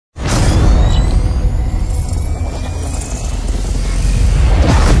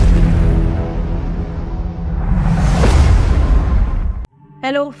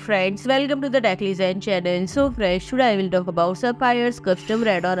Hello friends, welcome to the Tech Design channel. So friends, today I will talk about Sapphire's custom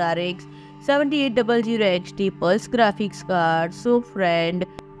Radeon RX 7800 XT Pulse graphics card. So friend,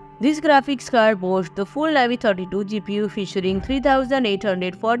 this graphics card boasts the full Navi 32 GPU featuring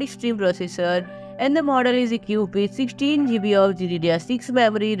 3840 stream processor, and the model is equipped with 16 GB of GDDR6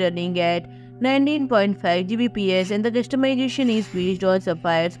 memory running at 19.5 Gbps, and the customization is based on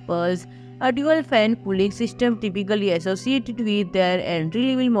Sapphire's Pulse, a dual fan cooling system typically associated with their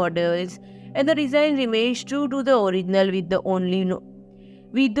entry-level models, and the design remains true to the original with the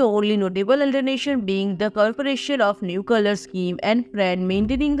only notable alternation being the incorporation of new color scheme and friend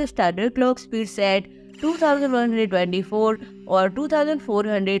maintaining the standard clock speeds at 2124 or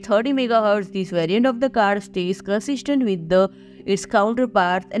 2430 MHz. This variant of the card stays consistent with its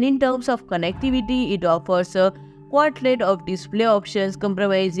counterparts, and in terms of connectivity, it offers a quadlet of display options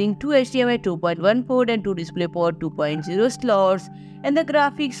comprising 2 HDMI 2.1 port and 2 DisplayPort 2.0 slots, and the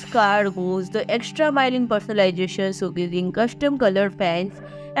graphics card goes the extra mile in personalization, showcasing custom color fans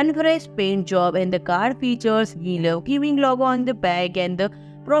and fresh paint job, and the card features We Love Gaming logo on the back and the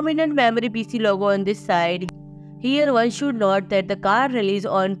prominent memory PC logo on this side. Here one should note that the card relies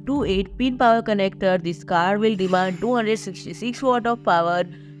on two 8-pin power connector. This card will demand 266 watt of power,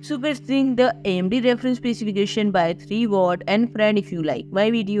 surpassing the AMD reference specification by 3 watt. And friend, if you like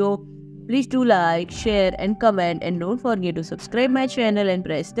my video, please do like, share and comment, and don't forget to subscribe my channel and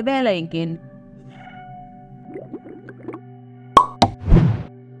press the bell icon.